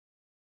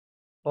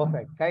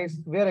Perfect. Guys,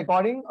 we are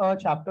recording a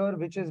chapter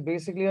which is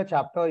basically a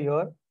chapter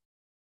here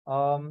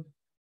um,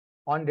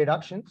 on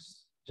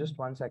deductions. Just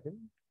 1 second.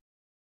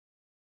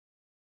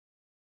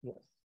 Yes.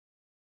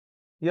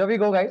 Here we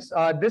go, guys.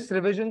 This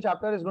revision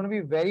chapter is going to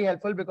be very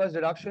helpful because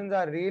deductions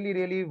are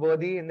really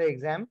worthy in the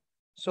exam.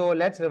 So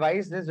let's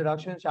revise this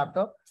deductions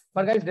chapter.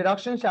 But guys,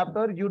 deductions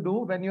chapter you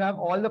do when you have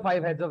all the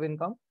 5 heads of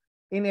income.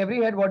 In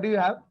every head, what do you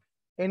have?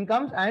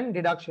 Incomes and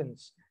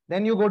deductions.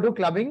 Then you go to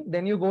clubbing.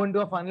 Then you go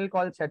into a funnel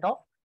called set off.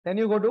 Then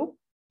you go to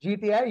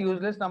GTI,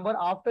 useless number.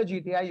 After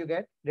GTI, you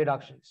get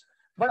deductions.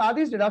 But are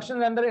these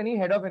deductions under any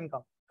head of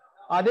income?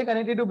 Are they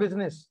connected to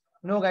business?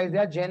 No, guys, they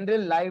are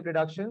general live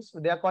deductions.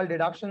 They are called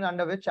deductions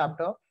under which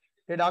chapter?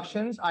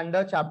 Deductions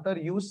under chapter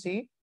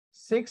UC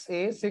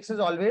 6A. 6 is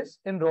always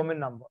in Roman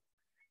number.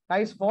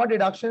 Guys, for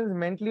deductions,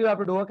 mentally you have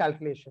to do a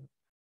calculation.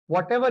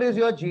 Whatever is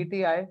your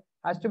GTI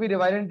has to be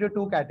divided into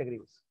two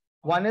categories.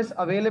 One is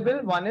available,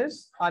 one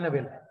is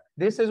unavailable.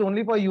 This is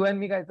only for you and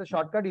me, guys. The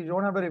shortcut, you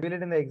don't have to reveal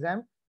it in the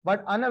exam.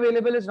 But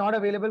unavailable is not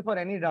available for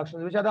any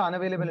deductions. Which are the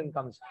unavailable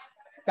incomes?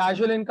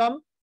 Casual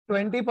income,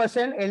 20%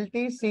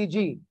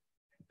 LTCG,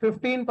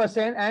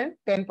 15% and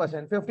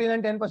 10%. 15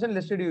 and 10%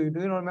 listed you.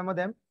 Do you remember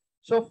them?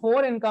 So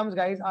 4 incomes,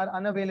 guys, are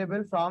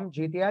unavailable from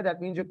GTI.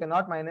 That means you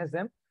cannot minus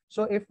them.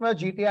 So if my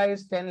GTI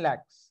is 10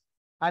 lakhs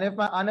and if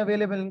my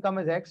unavailable income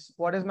is X,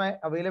 what is my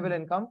available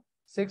income?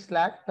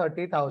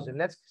 6,30,000.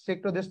 Let's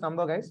stick to this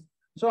number, guys.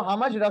 So how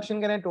much deduction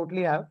can I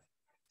totally have?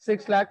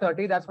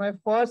 6,30,000. That's my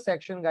first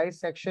section, guys.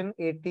 Section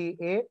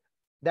 80A.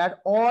 That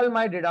all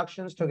my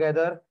deductions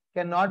together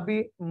cannot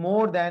be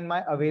more than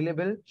my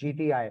available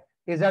GTI.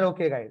 Is that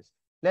okay, guys?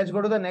 Let's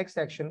go to the next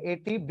section.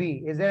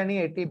 80B. Is there any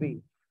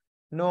 80B?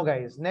 No,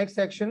 guys. Next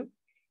section,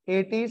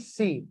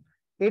 80C.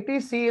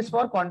 80C is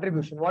for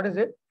contribution. What is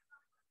it?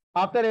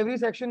 After every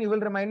section, you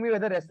will remind me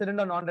whether resident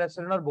or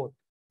non-resident or both.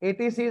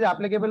 80C is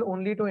applicable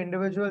only to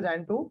individuals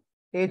and to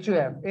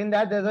HUF. In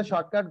that, there's a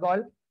shortcut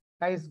called,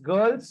 guys,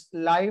 girls'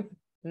 life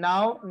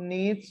now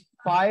needs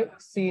 5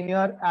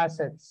 senior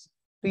assets.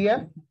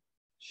 PF,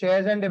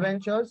 shares and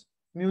debentures,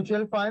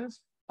 mutual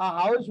funds, a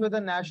house with a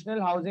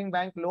National Housing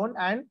Bank loan,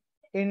 and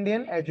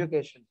Indian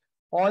education.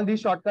 All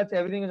these shortcuts,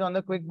 everything is on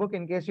the quick book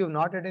in case you've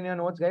not written your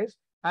notes, guys.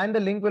 And the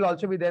link will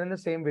also be there in the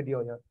same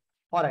video here.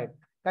 All right.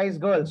 Guys,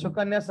 girls,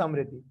 Sukanya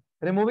Samriddhi.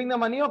 Removing the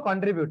money or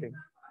contributing?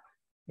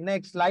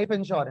 Next, life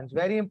insurance.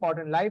 Very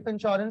important. Life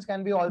insurance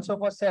can be also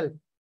for self,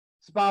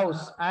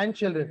 spouse, and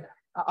children.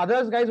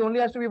 Others, guys, only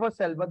has to be for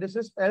self, but this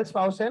is self,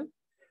 spouse, and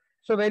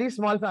so very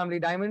small family.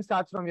 Diamond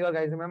starts from here,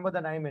 guys. Remember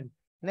the diamond.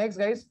 Next,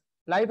 guys,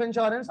 life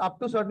insurance up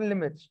to certain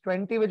limits.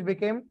 20, which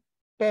became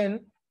 10,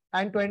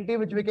 and 20,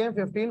 which became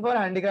 15 for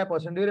handicap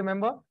person. Do you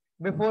remember?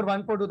 Before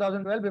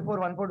 1/4/2012, before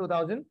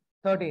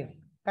 1/4/2013.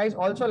 Guys,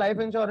 also life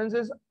insurance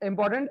is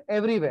important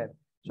everywhere.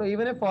 So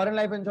even if foreign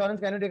life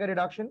insurance, can you take a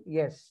deduction?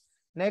 Yes.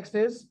 Next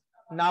is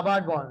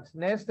NABARD bonds.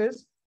 Next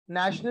is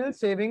National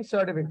Savings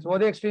Certificates. Were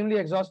they extremely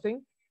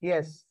exhausting?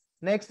 Yes.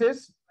 Next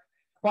is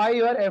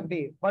 5-year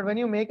FD. But when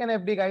you make an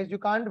FD, guys, you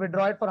can't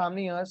withdraw it for how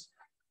many years?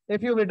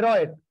 If you withdraw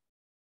it,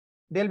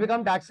 they'll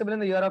become taxable in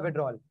the year of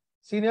withdrawal.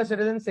 Senior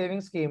Citizen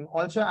Savings Scheme.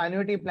 Also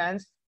annuity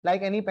plans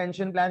like any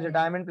pension plans,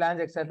 retirement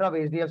plans, etc. of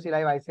HDFC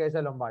Life,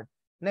 ICICI Lombard.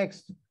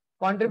 Next,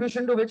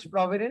 contribution to which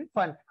provident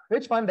fund?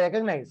 Which fund?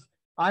 Recognize.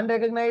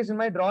 Unrecognized in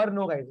my drawer?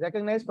 No, guys.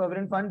 Recognized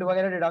provident fund. Do I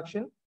get a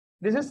deduction?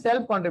 This is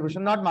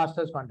self-contribution, not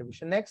master's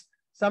contribution. Next,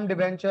 some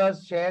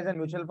debentures, shares, and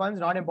mutual funds.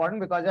 Not important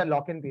because they are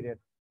lock-in period.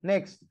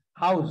 Next,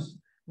 house.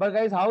 But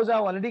guys, house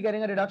are already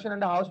getting a deduction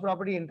under house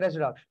property interest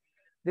deduction.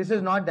 This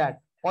is not that.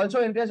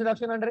 Also, interest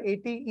deduction under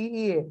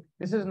 80EEA.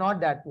 This is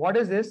not that. What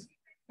is this?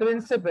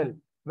 Principal.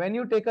 When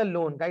you take a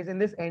loan, guys, in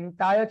this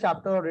entire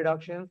chapter of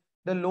deduction,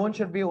 the loan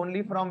should be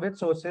only from which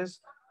sources?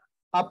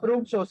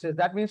 Approved sources.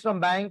 That means from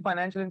bank,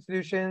 financial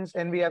institutions,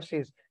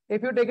 NBFCs.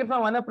 If you take it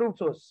from unapproved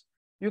source,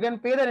 you can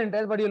pay that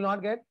interest, but you'll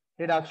not get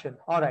deduction.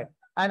 All right.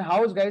 And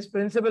house, guys,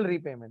 principal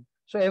repayment.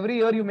 So every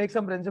year you make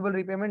some principal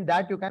repayment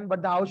that you can,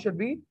 but the house should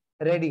be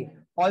ready.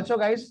 Also,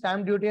 guys,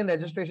 stamp duty and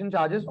registration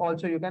charges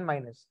also you can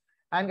minus.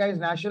 And guys,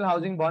 National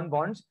Housing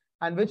bonds,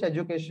 and which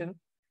education?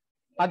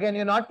 Again,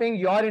 you're not paying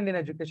your Indian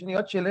education,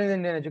 your children's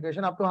Indian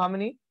education up to how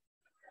many?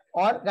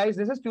 Or guys,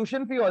 this is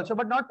tuition fee also,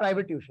 but not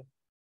private tuition.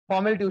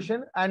 Formal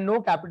tuition and no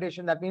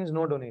capitation. That means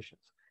no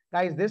donations.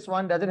 Guys, this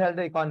one doesn't help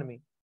the economy.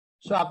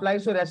 So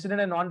applies to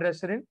resident and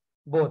non-resident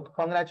both.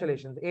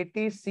 Congratulations.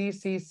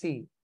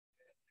 80CCC.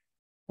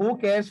 Who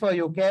cares for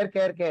you?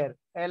 Care.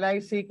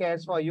 LIC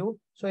cares for you.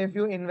 So if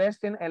you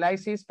invest in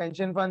LIC's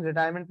pension funds,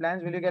 retirement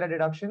plans, will you get a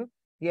deduction?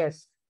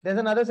 Yes. There's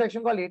another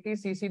section called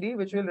 80CCD,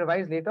 which we'll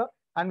revise later.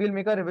 And we'll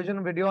make a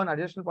revision video on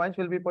additional points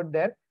will be put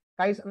there.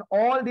 Guys, and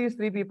all these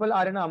 3 people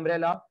are in an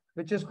umbrella,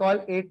 which is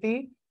called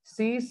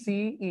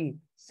 80CCE.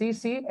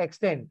 CC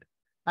extent.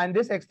 And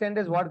this extent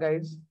is what,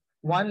 guys?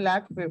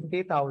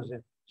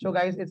 1,50,000. So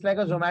guys, it's like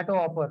a Zomato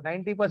offer,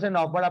 90%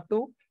 off, but up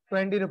to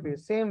 20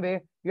 rupees. Same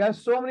way, you have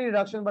so many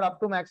reductions, but up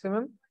to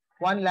maximum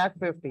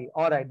 1,50,000.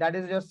 All right, that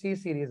is your C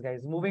series,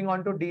 guys. Moving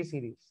on to D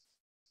series.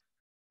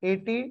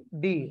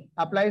 80D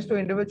applies to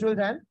individuals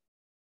and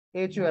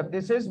HUF.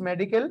 This is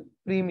medical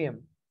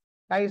premium.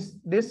 Guys,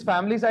 this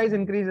family size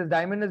increases.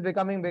 Diamond is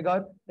becoming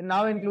bigger. It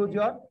now includes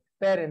your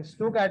parents.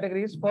 Two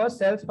categories. First,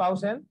 self,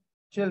 spouse, and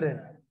children.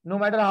 No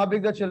matter how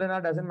big the children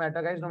are, doesn't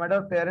matter, guys. No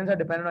matter if parents are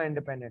dependent or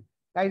independent.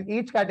 Guys,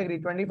 each category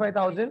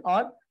 25,000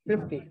 or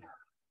 50.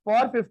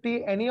 For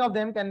 50, any of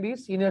them can be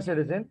senior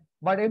citizen.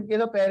 But if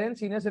the parent,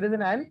 senior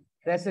citizen, and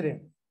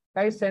resident.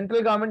 Guys,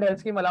 central government health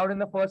scheme allowed in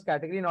the first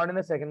category, not in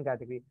the second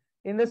category.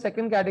 In the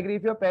second category,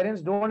 if your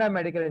parents don't have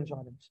medical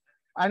insurance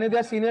and if they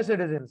are senior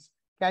citizens,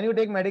 can you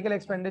take medical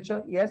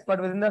expenditure? Yes, but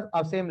within the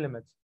same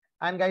limits.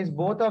 And guys,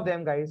 both of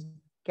them, guys,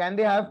 can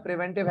they have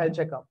preventive health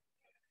checkup?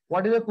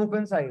 What is the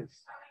coupon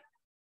size?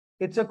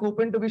 It's a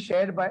coupon to be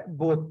shared by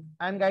both.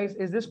 And guys,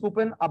 is this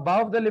coupon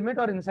above the limit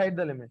or inside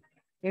the limit?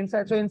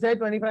 Inside. So inside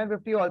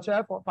 2550 also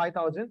have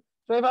 5,000.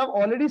 So if I've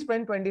already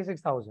spent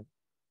 26,000,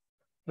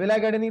 will I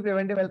get any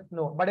preventive health?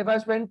 No. But if I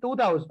spend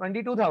 2,000,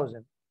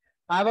 22,000,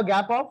 I have a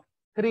gap of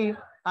 3.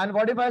 And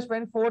what if I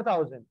spend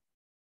 4,000?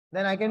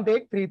 Then I can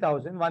take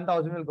 3,000,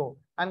 1,000 will go.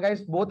 And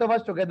guys, both of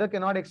us together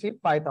cannot exceed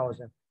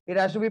 5,000. It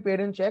has to be paid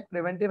in check.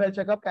 Preventive health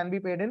checkup can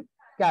be paid in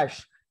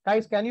cash.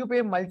 Guys, can you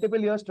pay multiple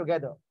years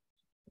together?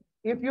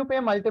 If you pay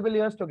multiple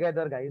years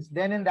together, guys,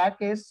 then in that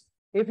case,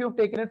 if you've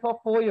taken it for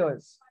 4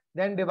 years,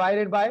 then divide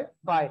it by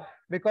 5.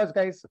 Because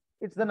guys,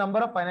 it's the number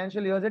of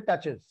financial years it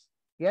touches.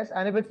 Yes,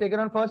 and if it's taken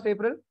on 1st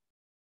April,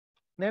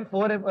 then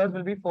 4 years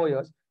will be 4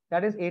 years.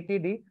 That is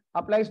 80D.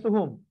 Applies to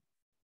whom?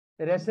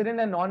 Resident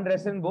and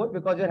non-resident both,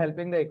 because you're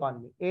helping the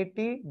economy.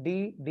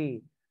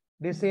 80DD.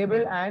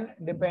 Disabled and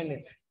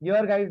dependent.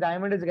 Your guys,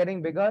 diamond is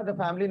getting bigger. The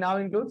family now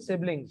includes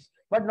siblings,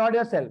 but not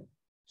yourself.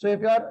 So if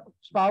your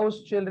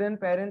spouse, children,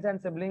 parents, and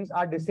siblings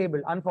are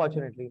disabled,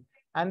 unfortunately,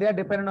 and they are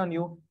dependent on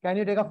you, can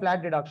you take a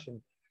flat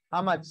deduction?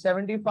 How much?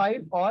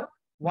 75 or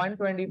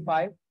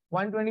 125?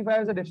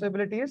 125 is the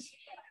disability is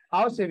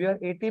how severe?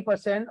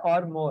 80%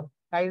 or more.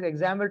 Guys,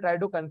 exam will try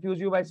to confuse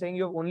you by saying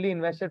you've only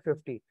invested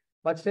 50,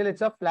 but still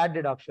it's a flat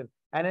deduction,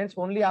 and it's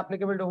only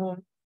applicable to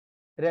whom?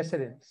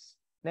 Residents.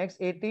 Next,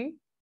 80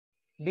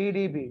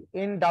 DDB.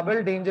 In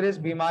double dangerous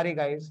bimari,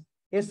 guys,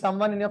 is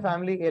someone in your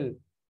family ill?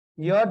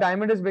 Your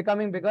diamond is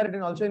becoming bigger.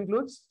 It also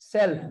includes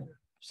self,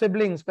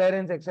 siblings,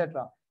 parents,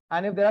 etc.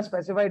 And if there are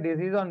specified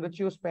diseases on which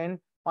you spend,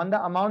 on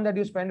the amount that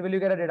you spend, will you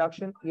get a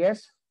deduction?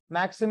 Yes.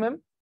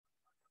 Maximum.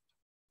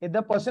 If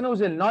the person who's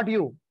ill, not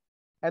you,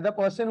 if the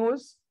person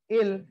who's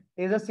ill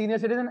is a senior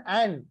citizen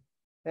and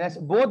yes,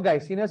 both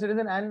guys, senior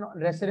citizen and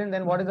resident,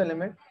 then what is the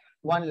limit?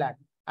 1 lakh.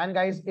 And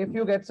guys, if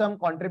you get some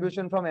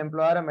contribution from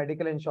employer or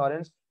medical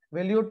insurance,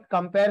 will you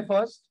compare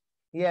first?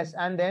 Yes,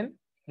 and then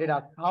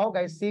deduct. How,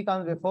 guys? C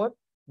comes before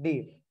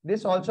D.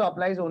 This also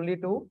applies only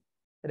to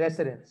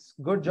residents.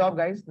 Good job,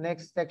 guys.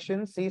 Next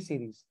section, C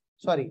series.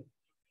 Sorry,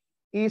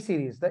 E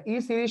series. The E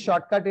series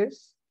shortcut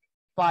is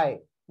pi.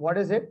 What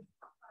is it?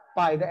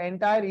 Pi. The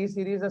entire E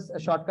series, the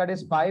shortcut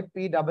is pi,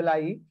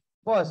 P-I-I-E.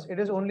 First, it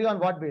is only on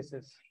what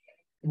basis?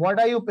 What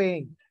are you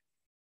paying?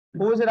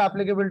 Who is it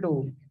applicable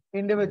to?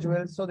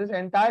 Individuals. So this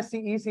entire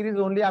E series is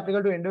only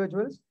applicable to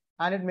individuals,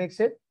 and it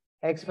makes it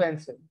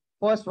expensive.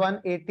 First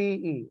one,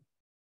 80E.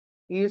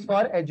 E is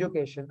for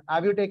education.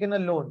 Have you taken a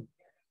loan?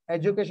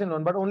 Education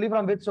loan, but only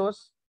from which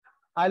source?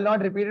 I'll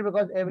not repeat it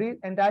because every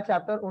entire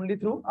chapter only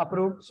through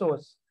approved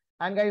source.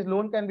 And guys,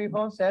 loan can be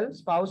from self,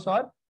 spouse,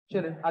 or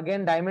children.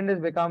 Again, diamond is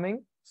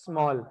becoming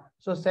small.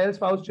 So self,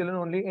 spouse, children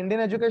only. Indian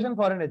education,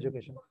 foreign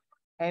education.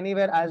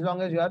 Anywhere as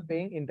long as you are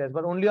paying interest,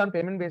 but only on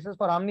payment basis.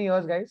 For how many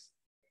years, guys?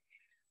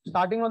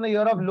 Starting on the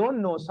year of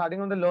loan? No. Starting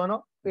on the loan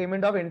of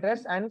payment of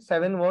interest and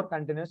 7 more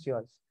continuous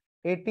years.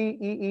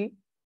 80EE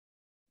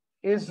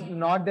is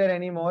not there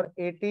anymore.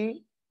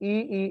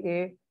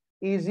 80EEA,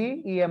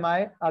 easy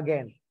EMI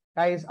again.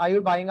 Guys, are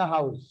you buying a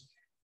house?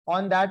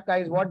 On that,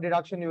 guys, what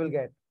deduction you will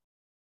get?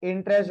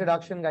 Interest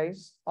deduction,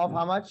 guys, of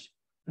how much?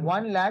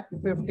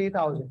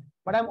 1,50,000.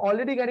 But I'm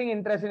already getting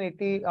interest in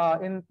 80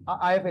 in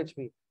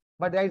IFHP.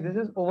 But guys, this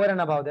is over and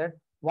above that.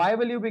 Why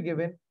will you be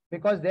given?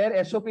 Because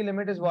their SOP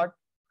limit is what?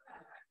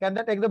 Can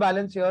they take the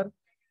balance here?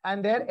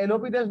 And their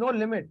LOP, there's no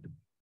limit.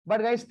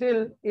 But guys,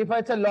 still, if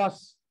it's a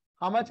loss,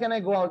 how much can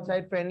I go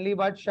outside? Friendly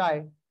but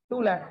shy.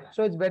 2 lakh.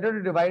 So it's better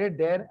to divide it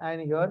there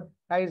and here.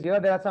 Guys, here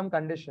there are some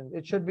conditions.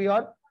 It should be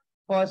your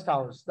first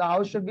house. The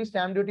house should be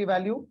stamp duty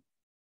value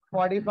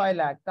 45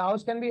 lakh. The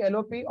house can be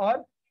LOP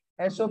or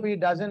SOP.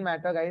 Doesn't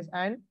matter, guys.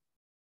 And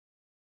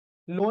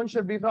loan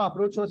should be from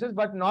approved sources,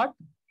 but not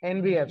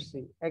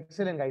NBFC.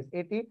 Excellent, guys.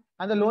 80.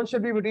 And the loan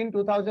should be between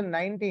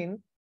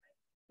 2019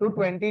 to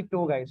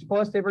 22, guys.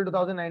 1st April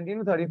 2019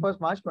 to 31st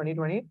March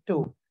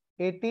 2022.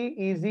 80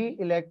 easy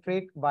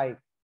electric bike.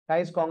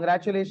 Guys,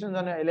 congratulations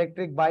on your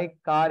electric bike,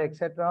 car,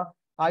 etc.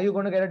 Are you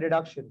going to get a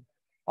deduction?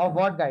 Of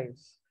what,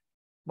 guys?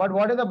 But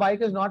what if the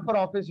bike is not for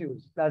office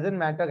use? Doesn't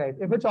matter, guys.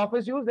 If it's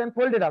office use, then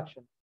full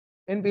deduction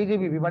in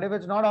PGBB. But if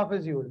it's not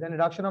office use, then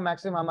deduction of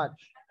maximum how much?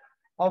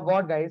 Of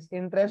what, guys?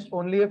 Interest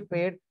only if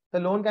paid. The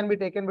loan can be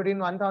taken between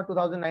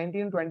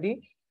 2019 and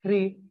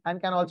 23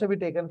 and can also be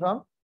taken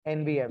from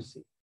NBFC.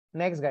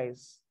 Next,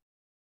 guys.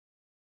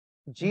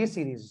 G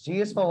series. G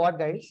is for what,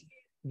 guys?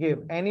 give.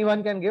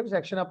 Anyone can give.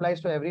 Section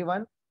applies to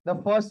everyone. The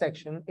first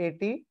section,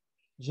 80G.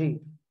 G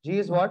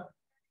is what?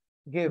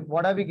 Give.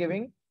 What are we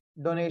giving?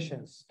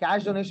 Donations.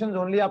 Cash donations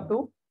only up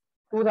to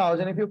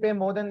 2000. If you pay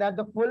more than that,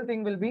 the full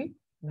thing will be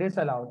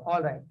disallowed.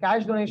 All right.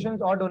 Cash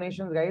donations or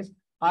donations, guys,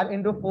 are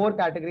into 4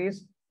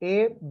 categories: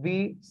 A,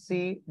 B,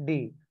 C,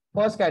 D.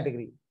 First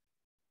category.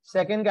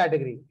 Second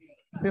category,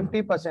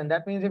 50%.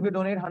 That means if you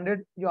donate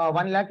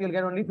 1 lakh, you'll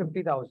get only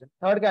 50,000.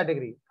 Third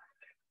category,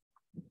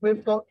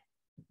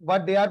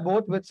 but they are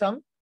both with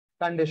some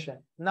condition.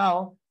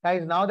 Now,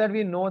 guys, now that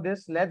we know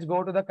this, let's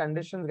go to the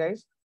conditions,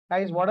 guys.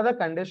 Guys, what are the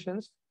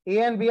conditions? A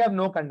and B have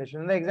no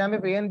condition. In the exam,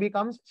 if A and B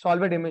comes,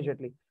 solve it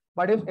immediately.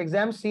 But if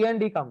exam C and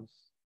D comes,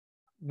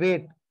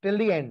 wait till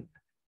the end.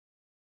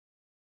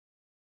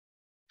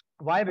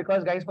 Why?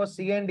 Because, guys, for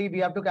C and D, we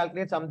have to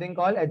calculate something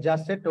called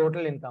adjusted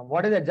total income.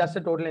 What is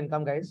adjusted total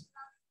income, guys?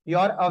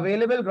 Your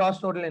available gross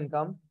total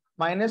income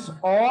minus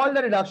all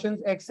the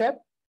reductions except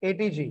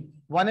ATG.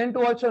 1 and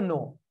 2 also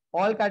no.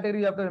 All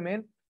categories have to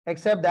remain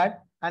except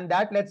that. And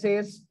that, let's say,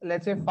 is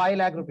 5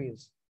 lakh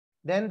rupees.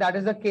 Then that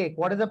is the cake.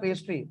 What is the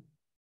pastry?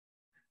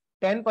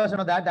 10%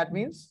 of that, that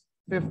means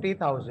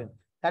 50,000.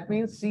 That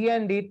means C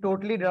and D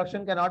totally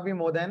deduction cannot be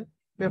more than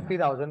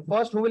 50,000.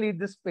 First, who will eat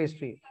this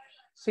pastry?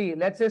 C.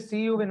 Let's say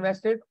C, you've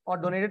invested or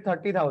donated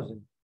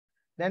 30,000.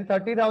 Then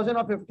 30,000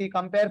 or 50,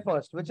 compare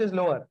first. Which is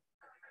lower?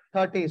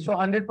 30. So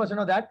 100%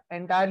 of that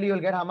entirely you'll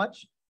get how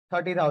much?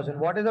 30,000.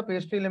 What is the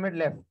pastry limit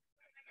left?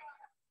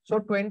 So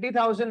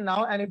 20,000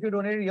 now, and if you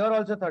donate here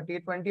also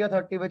 30, 20 or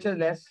 30, which is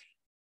less.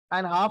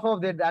 And half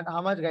of that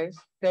how much, guys?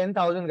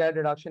 10,000 get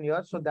deduction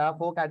here. So there are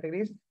 4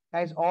 categories.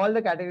 Guys, all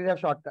the categories have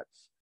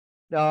shortcuts.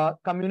 The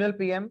communal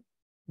PM,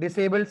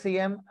 disabled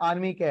CM,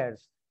 army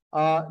cares,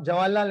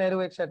 Jawaharlal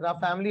Nehru, etc.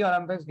 Family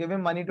Olympics, give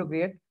him money to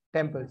create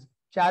temples.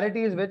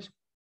 Charity is which?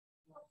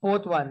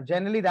 4th one.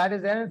 Generally that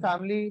is there, and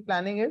family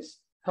planning is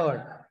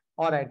 3rd.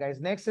 All right, guys.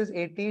 Next is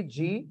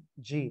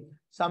 80G.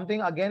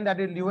 Something again that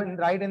you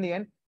write in the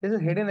end. This is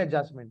hidden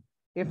adjustment.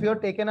 If you're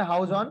taken a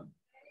house on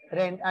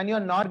rent and you're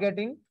not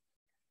getting,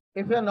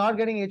 if you're not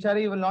getting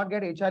HRA, you will not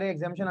get HRA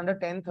exemption under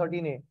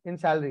 1013A in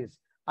salaries.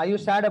 Are you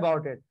sad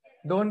about it?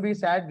 Don't be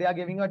sad. They are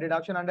giving you a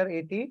deduction under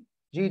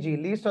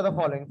 80GG. List of the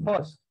following.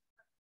 First,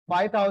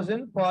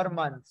 5,000 per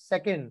month.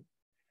 Second,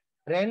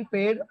 rent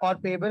paid or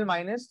payable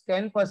minus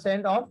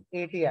 10% of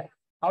ATI.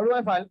 How do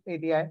I file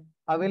ATI?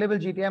 Available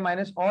GTI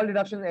minus all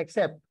deductions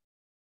except.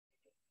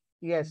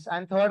 Yes.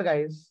 And third,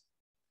 guys,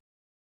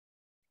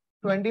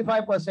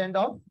 25%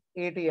 of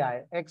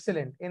ATI.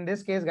 Excellent. In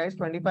this case, guys,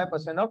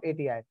 25% of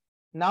ATI.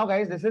 Now,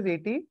 guys, this is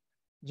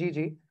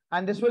 80GG.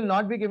 And this will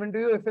not be given to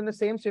you if in the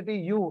same city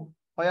you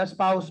or your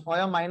spouse or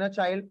your minor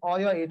child or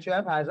your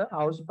HUF has a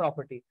house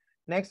property.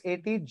 Next,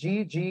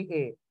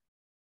 80GGA.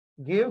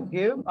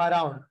 Give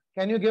around.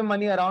 Can you give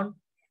money around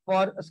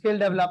for skill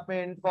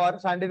development, for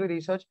scientific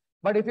research?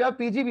 But if you have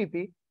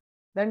PGBP,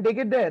 then take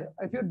it there.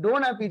 If you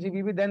don't have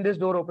PGBP, then this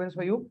door opens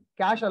for you.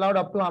 Cash allowed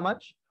up to how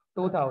much?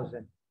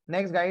 2,000.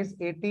 Next, guys,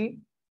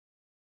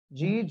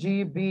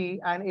 80GGB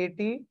and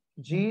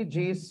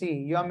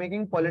 80GGC. You are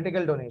making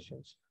political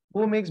donations.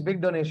 Who makes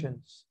big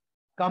donations?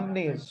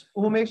 Companies.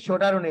 Who makes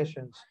shorter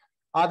donations?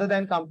 Other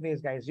than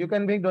companies, guys. You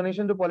can make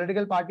donation to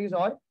political parties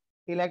or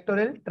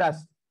electoral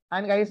trust.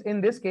 And guys,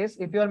 in this case,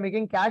 if you are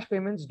making cash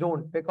payments,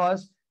 don't,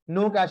 because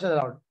no cash is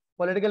allowed.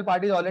 Political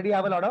parties already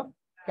have a lot of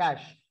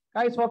cash.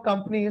 Guys, for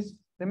companies,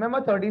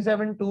 remember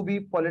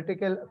 37(2)B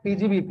political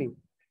PGBP.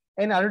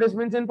 In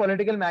advertisements in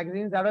political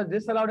magazines, that was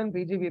disallowed in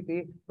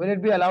PGBP. Will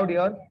it be allowed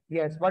here?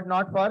 Yes, but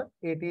not for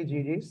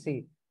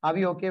 80GGC. Are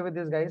we okay with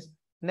this, guys?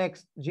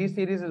 Next, G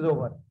series is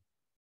over.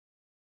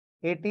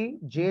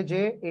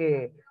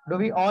 80JJA. Do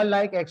we all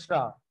like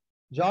extra?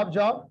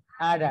 Job,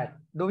 add.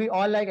 Do we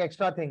all like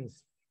extra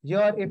things?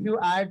 Here, if you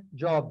add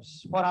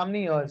jobs, for how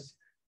many years?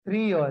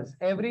 3 years.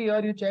 Every year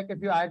you check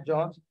if you add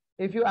jobs.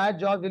 If you add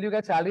jobs, will you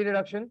get salary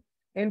reduction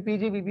in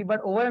PGBP?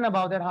 But over and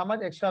above that, how much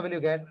extra will you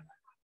get?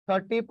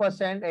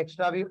 30%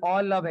 extra. We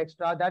all love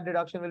extra. That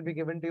deduction will be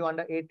given to you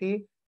under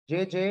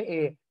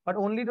 80JJA. But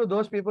only to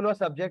those people who are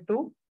subject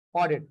to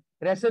audit.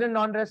 Resident,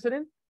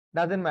 non-resident,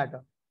 doesn't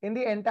matter. In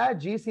the entire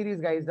G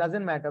series, guys,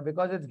 doesn't matter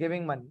because it's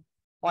giving money.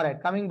 All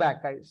right, coming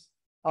back, guys.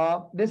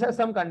 This has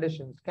some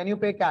conditions. Can you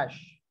pay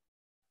cash?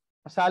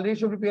 Salary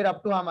should be paid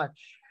up to how much?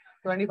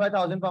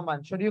 25,000 per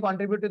month. Should you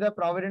contribute to the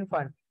provident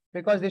fund?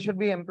 Because they should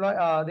be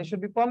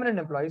permanent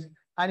employees,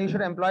 and you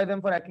should employ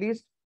them for at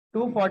least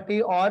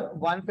 240 or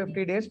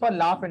 150 days for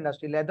LAF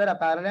industry, leather,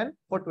 apparel, and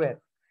footwear.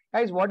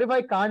 Guys, what if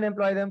I can't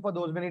employ them for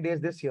those many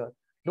days this year?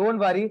 Don't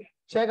worry.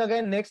 Check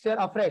again next year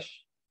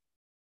afresh.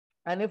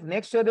 And if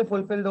next year they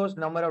fulfill those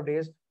number of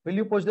days, will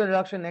you push the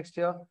deduction next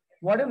year?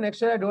 What if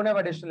next year I don't have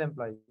additional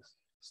employees?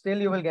 Still,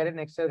 you will get it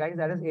next year, guys.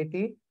 That is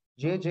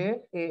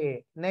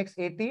 80JJAA. Next,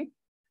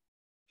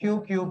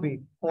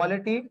 80QQB.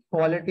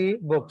 Quality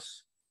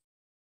books.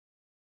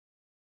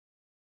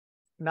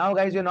 Now,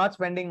 guys, you're not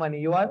spending money.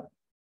 You are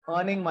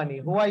earning money.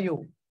 Who are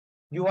you?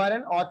 You are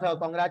an author.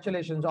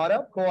 Congratulations. Or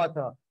a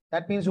co-author.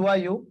 That means who are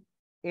you?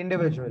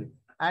 Individual.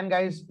 And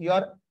guys,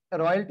 your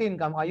royalty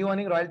income. Are you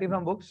earning royalty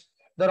from books?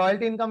 The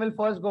royalty income will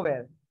first go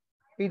where?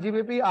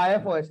 PGBP,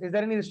 IFOS. Is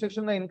there any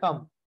restriction on the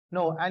income?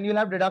 No. And you'll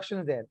have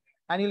deductions there.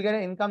 And you'll get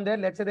an income there.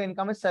 Let's say the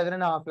income is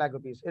 7.5 lakh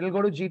rupees. It will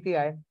go to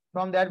GTI.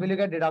 From that, will you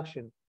get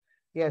deduction?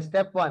 Yes.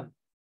 Step 1.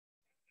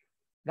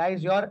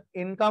 Guys, your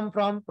income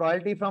from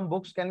royalty from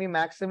books can be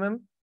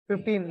maximum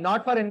 15.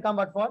 Not for income,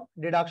 but for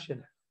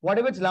deduction. What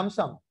if it's lump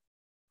sum?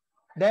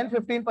 Then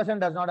 15%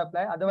 does not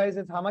apply. Otherwise,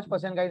 it's how much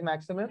percent, guys?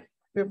 Maximum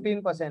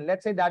 15%.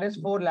 Let's say that is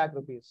 4 lakh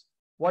rupees.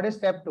 What is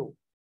step 2?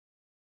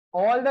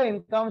 All the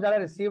incomes that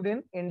are received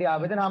in India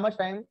within how much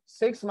time?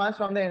 6 months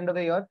from the end of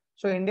the year.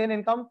 So Indian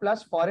income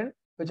plus foreign,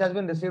 which has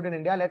been received in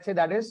India. Let's say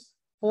that is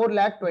 4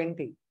 lakh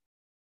 20.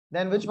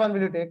 Then which one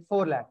will you take?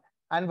 4 lakh.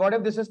 And what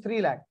if this is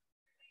 3 lakh?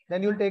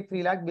 Then you'll take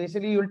 3 lakh.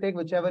 Basically, you'll take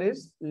whichever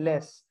is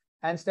less.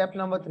 And step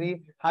number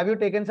 3, have you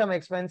taken some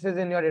expenses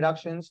in your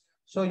deductions?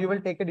 So you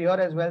will take it here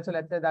as well. So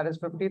let's say that is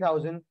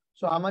 50,000.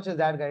 So how much is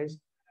that, guys?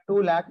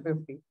 2 lakh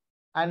 50.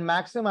 And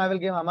maximum I will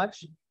give how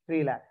much?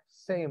 3 lakh.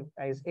 Same,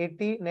 guys.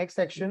 80. Next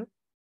section.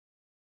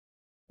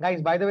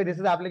 Guys, by the way, this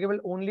is applicable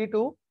only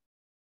to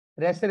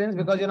residents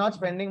because you're not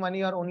spending money,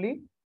 you're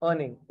only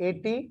earning.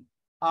 80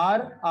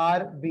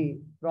 RRB.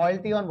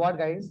 Royalty on what,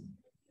 guys?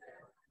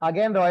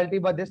 Again, royalty,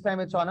 but this time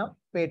it's on a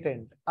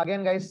patent.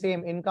 Again, guys,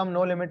 same income,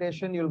 no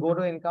limitation. You'll go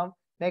to income.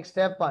 Next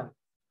step 1.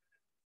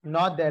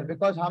 Not there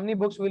because how many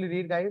books will you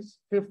read, guys?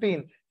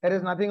 15. There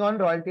is nothing on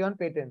royalty on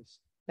patents.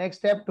 Next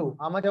step 2.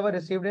 How much ever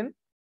received in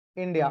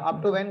India?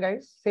 Up to when,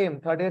 guys?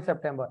 Same, 30th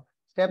September.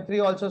 Step 3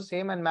 also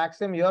same and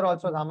maximum here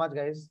also how much,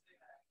 guys?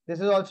 This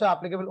is also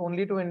applicable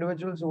only to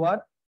individuals who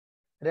are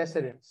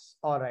residents.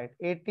 All right.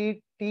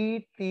 80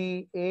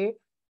 TTA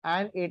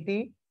and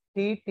 80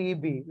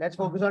 TTB. Let's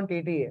focus on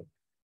TTA.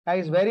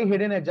 Guys, very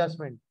hidden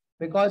adjustment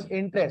because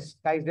interest,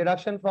 guys,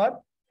 deduction for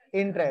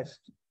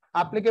interest.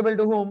 Applicable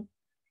to whom?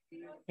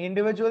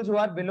 Individuals who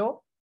are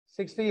below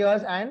 60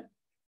 years and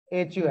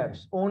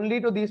HUFs.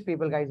 Only to these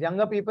people, guys,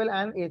 younger people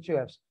and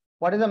HUFs.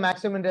 What is the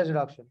maximum interest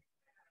deduction?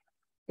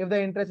 If the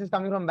interest is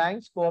coming from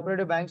banks,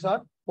 cooperative banks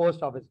or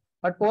post office.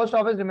 But post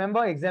office,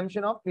 remember,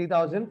 exemption of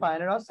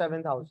 3,500 or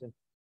 7,000.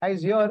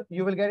 Guys, here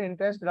you will get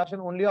interest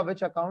deduction only of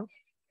which account?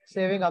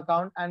 Saving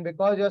account. And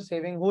because you're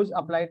saving, who's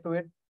applied to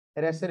it?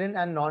 Resident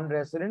and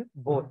non-resident,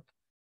 both.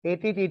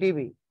 80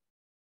 TTB.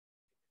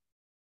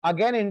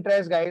 Again,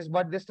 interest, guys,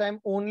 but this time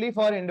only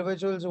for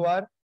individuals who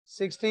are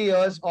 60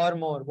 years or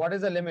more. What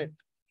is the limit?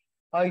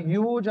 A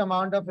huge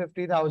amount of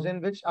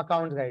 50,000. Which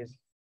accounts, guys?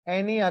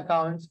 Any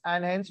accounts,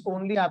 and hence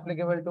only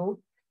applicable to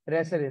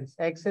residents.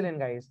 Excellent,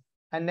 guys.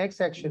 And next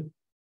section,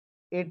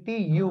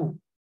 80U.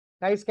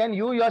 Guys, can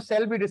you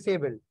yourself be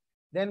disabled?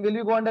 Then will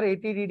you go under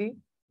 80DD?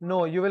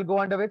 No, you will go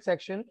under which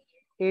section?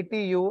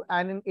 80U,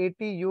 and in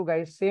 80U,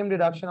 guys, same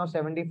deduction of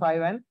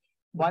 75 and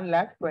 1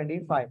 lakh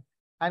 25.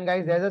 And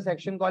guys, there's a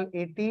section called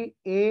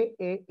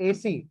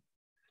 80AAC.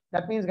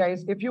 That means,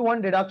 guys, if you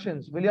want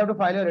deductions, will you have to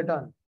file a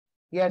return?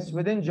 Yes,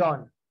 within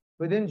June,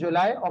 within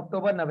July,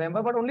 October,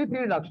 November, but only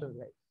 3 deductions,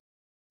 guys.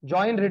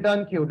 Join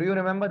return queue. Do you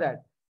remember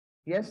that?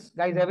 Yes,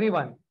 guys,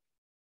 everyone.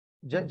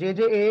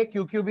 JJA,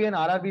 QQB, and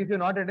RRB. If you're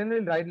not written,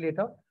 we'll write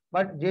later.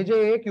 But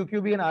JJA,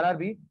 QQB, and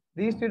RRB,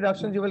 these 3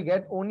 deductions you will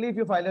get only if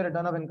you file a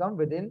return of income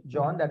within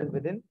June, that is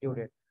within due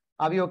date.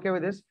 Are we okay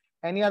with this?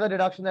 Any other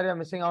deduction that you are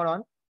missing out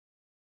on?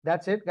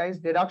 That's it, guys.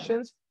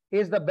 Deductions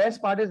is the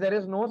best part is there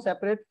is no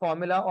separate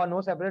formula or no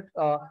separate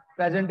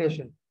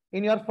presentation.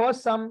 In your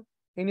first sum,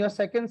 in your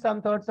second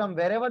sum, third sum,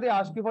 wherever they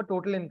ask you for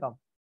total income,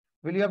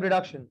 will you have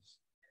deductions?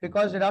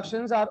 Because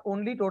deductions are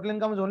only, total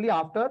income is only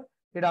after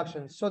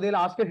deductions. So they'll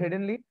ask it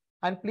hiddenly.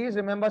 And please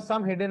remember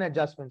some hidden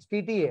adjustments.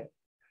 TTA,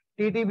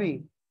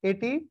 TTB,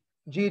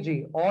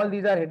 ATGG. All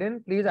these are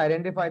hidden. Please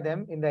identify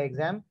them in the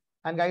exam.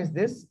 And guys,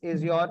 this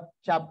is your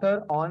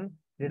chapter on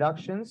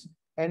deductions.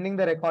 Ending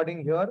the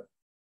recording here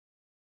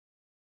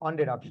on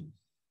deductions.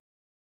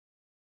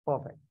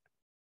 Perfect.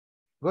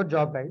 Good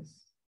job, guys.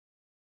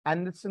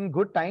 And it's in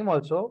good time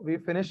also. We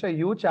finished a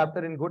huge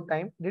chapter in good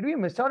time. Did we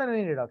miss out on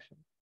any deduction?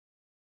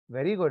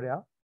 Very good,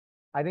 yeah.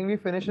 I think we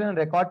finished in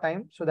record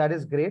time. So that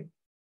is great.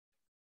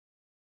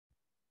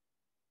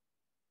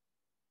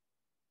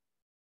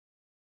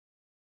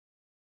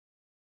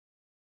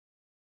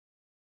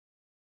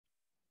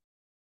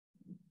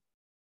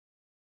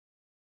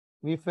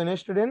 We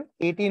finished it in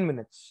 18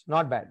 minutes.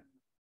 Not bad.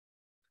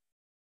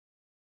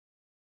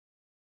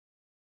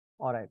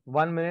 All right.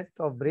 1 minute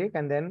of break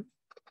and then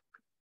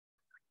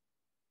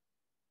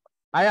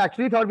I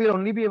actually thought we'll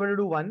only be able to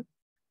do one,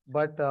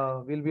 but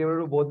we'll be able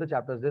to do both the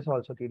chapters. This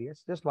also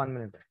tedious. Just 1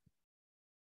 minute.